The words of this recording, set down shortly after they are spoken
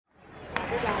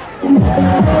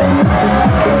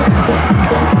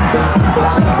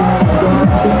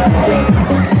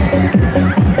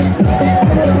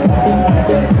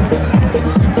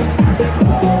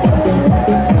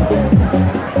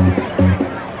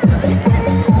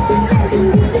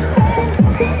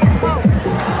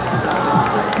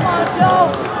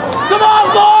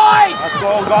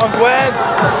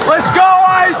Let's go,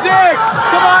 Isaac!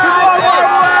 Come on,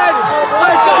 Marlon!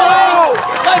 Let's go!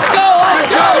 Let's go,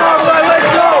 Marlon! Let's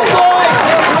go!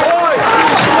 Boys!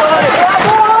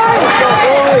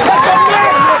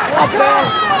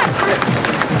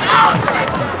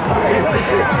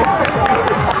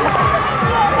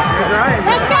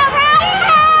 Let's go,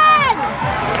 Ryan!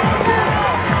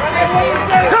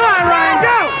 Come on, Ryan,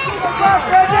 go! Come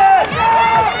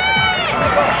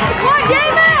on,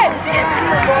 David!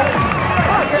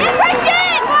 Yeah,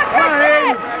 Christian! Come on,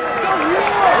 Christian!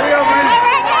 All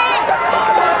right, Hank!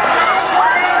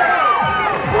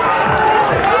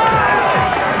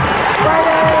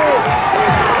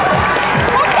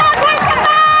 Let's go,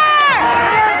 Christopher!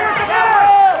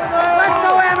 Let's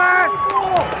go, Amherst!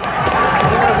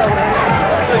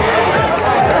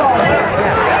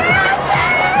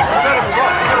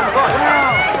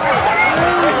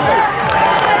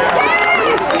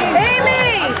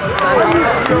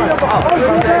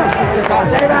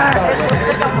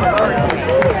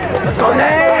 Let's go,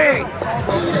 Nate!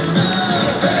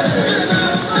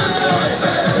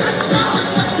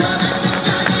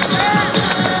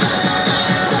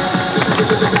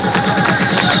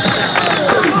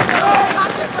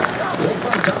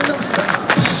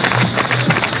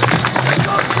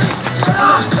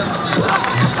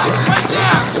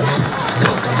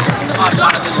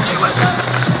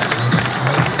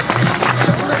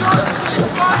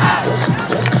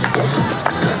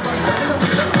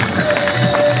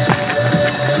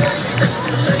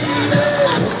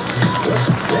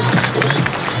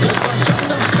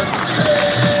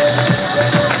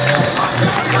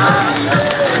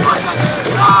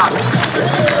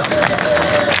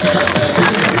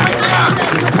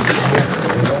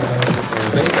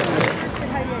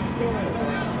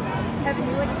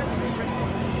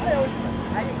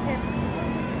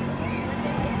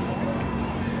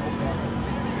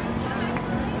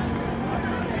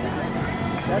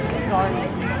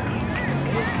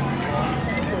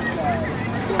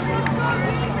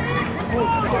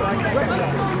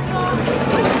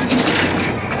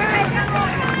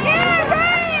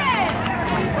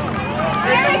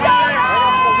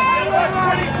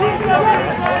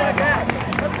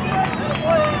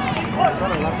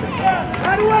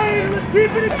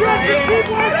 Keep it aggressive, keep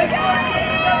working!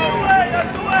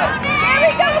 Here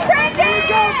we go, Brendan!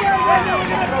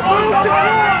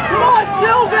 Come on,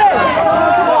 Sylvan!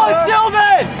 Come on,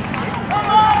 Sylvan!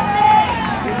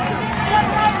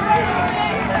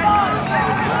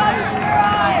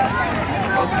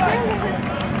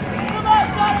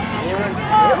 They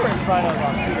were in front of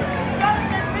us.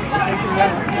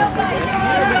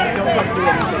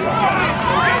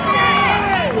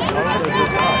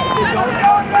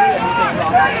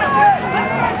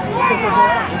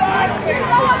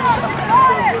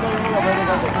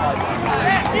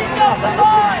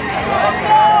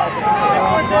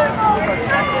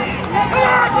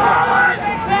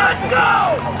 Let's go!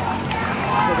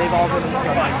 So they've all been in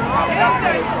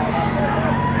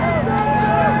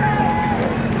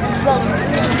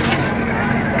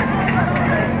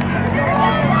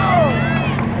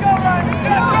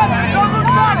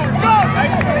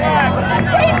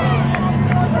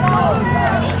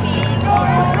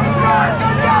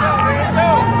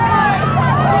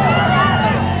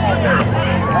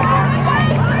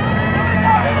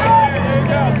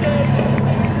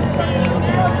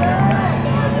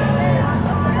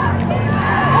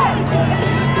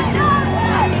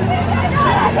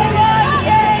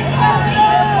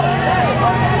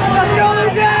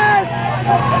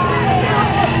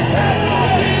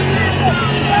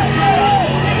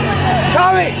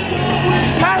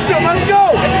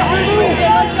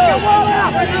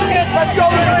Let's go!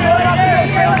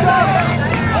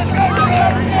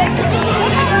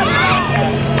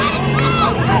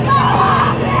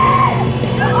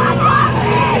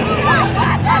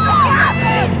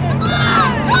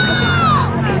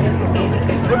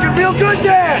 Looking real good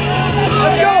there!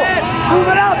 Let's go! Move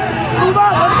it up! Move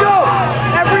up! Let's go!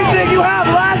 Everything you have,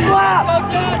 last lap!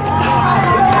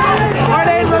 All right,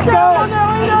 Abe, let's go!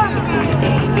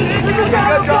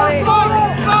 Good, Johnny!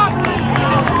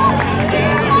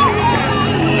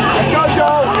 Let's go,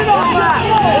 Joe! One lap!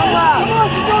 One lap!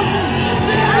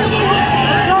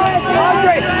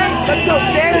 Andre! Let's go!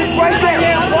 Dan is right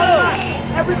there! One lap!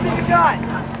 Everything you got!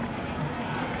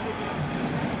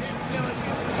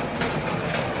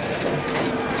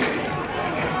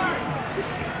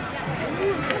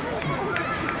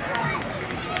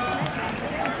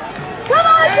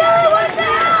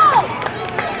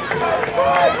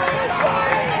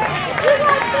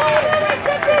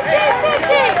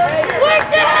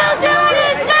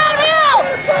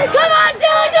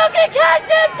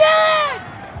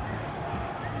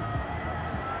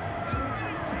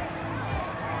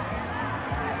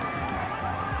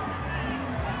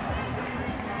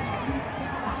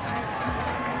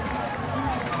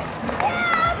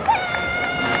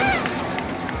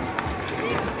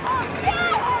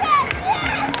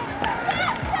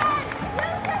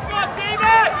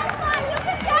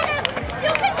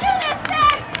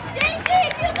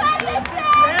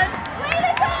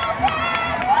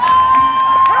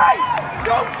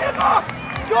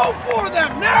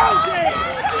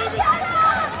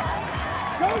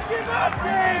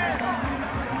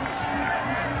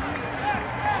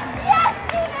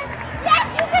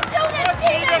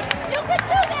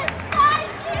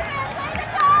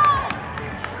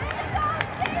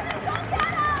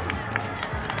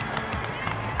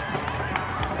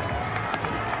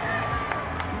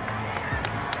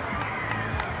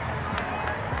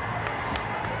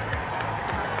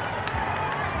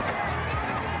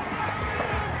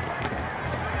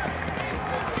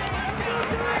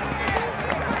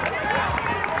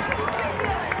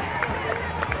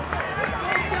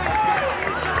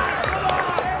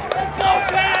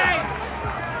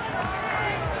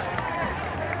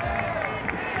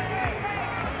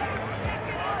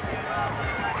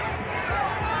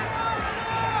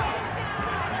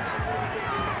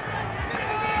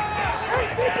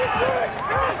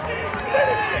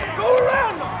 Go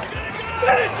around them!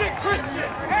 Finish it, Christian!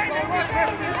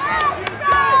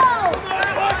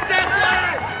 Push that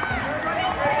leg!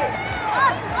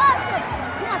 Awesome!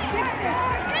 Come on, fix this!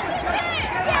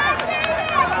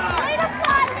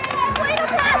 Way to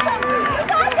pass him! You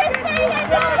got this thing and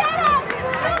go get him!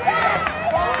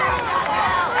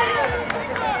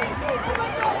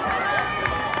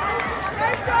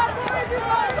 Nice job, boys! You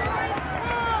got it!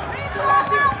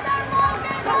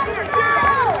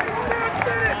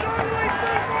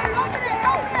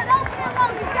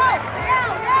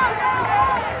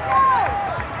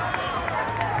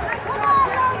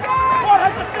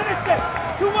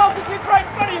 Two Wilson kids right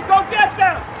in front of you. Go get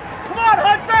them. Come on,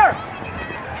 Hunter.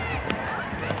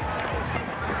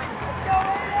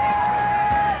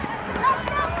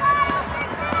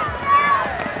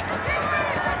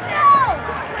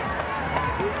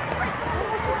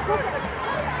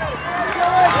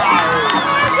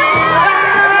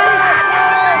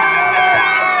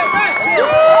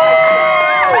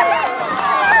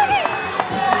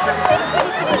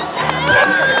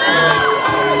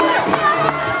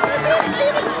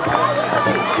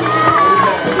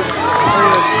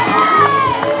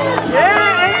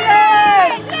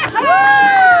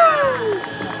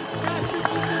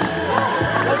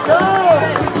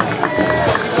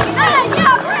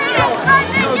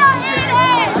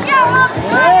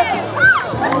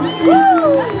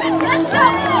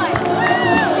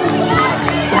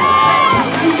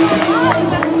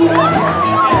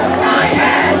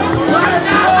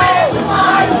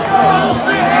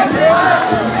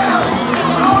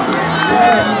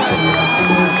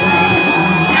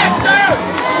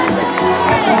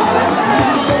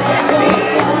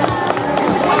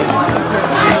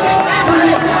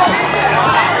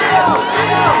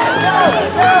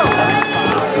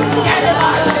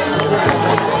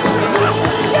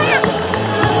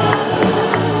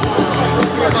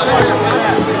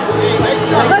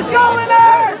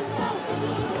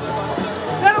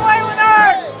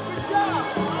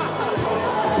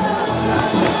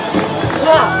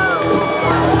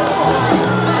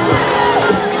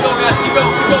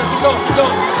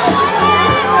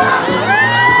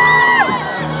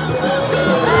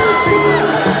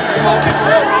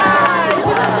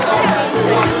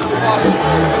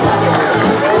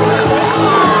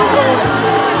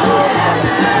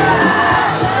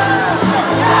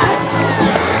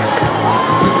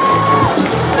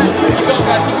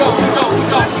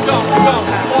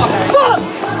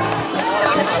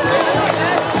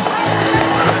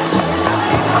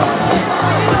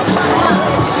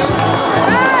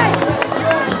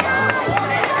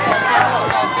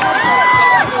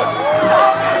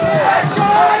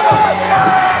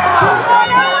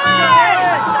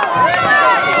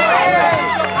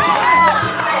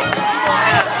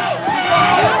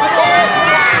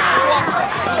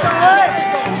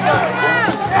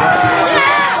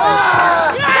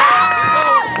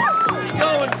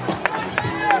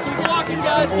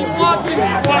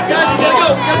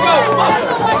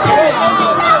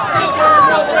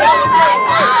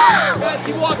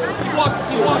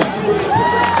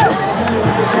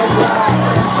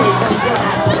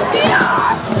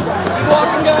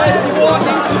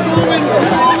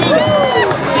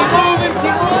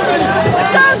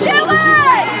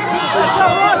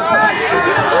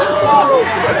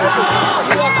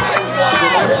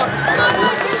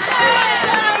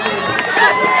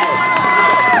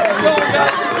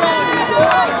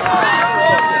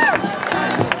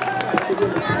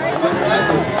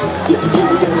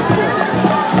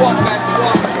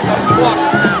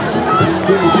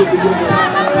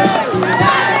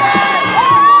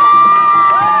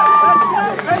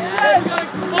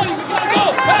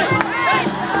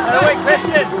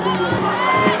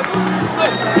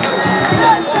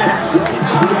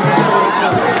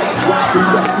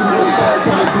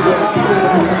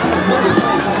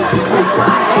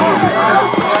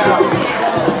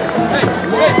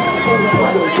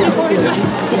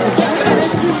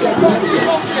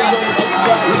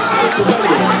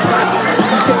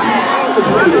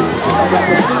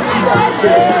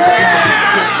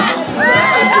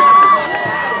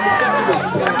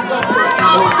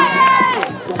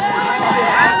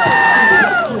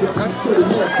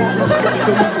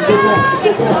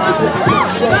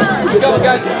 Keep going,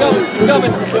 guys, keep going, keep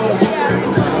coming.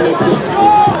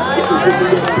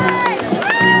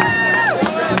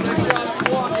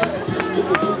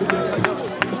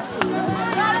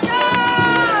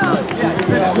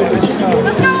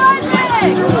 Let's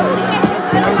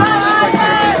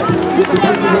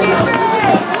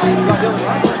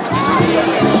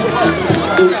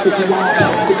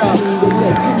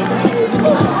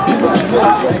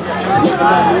go,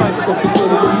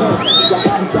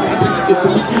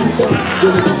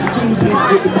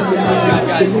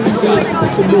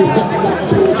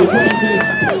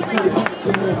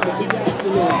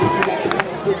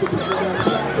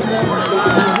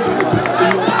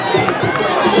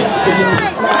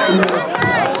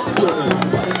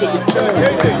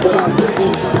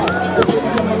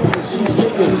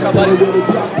 Good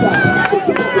job.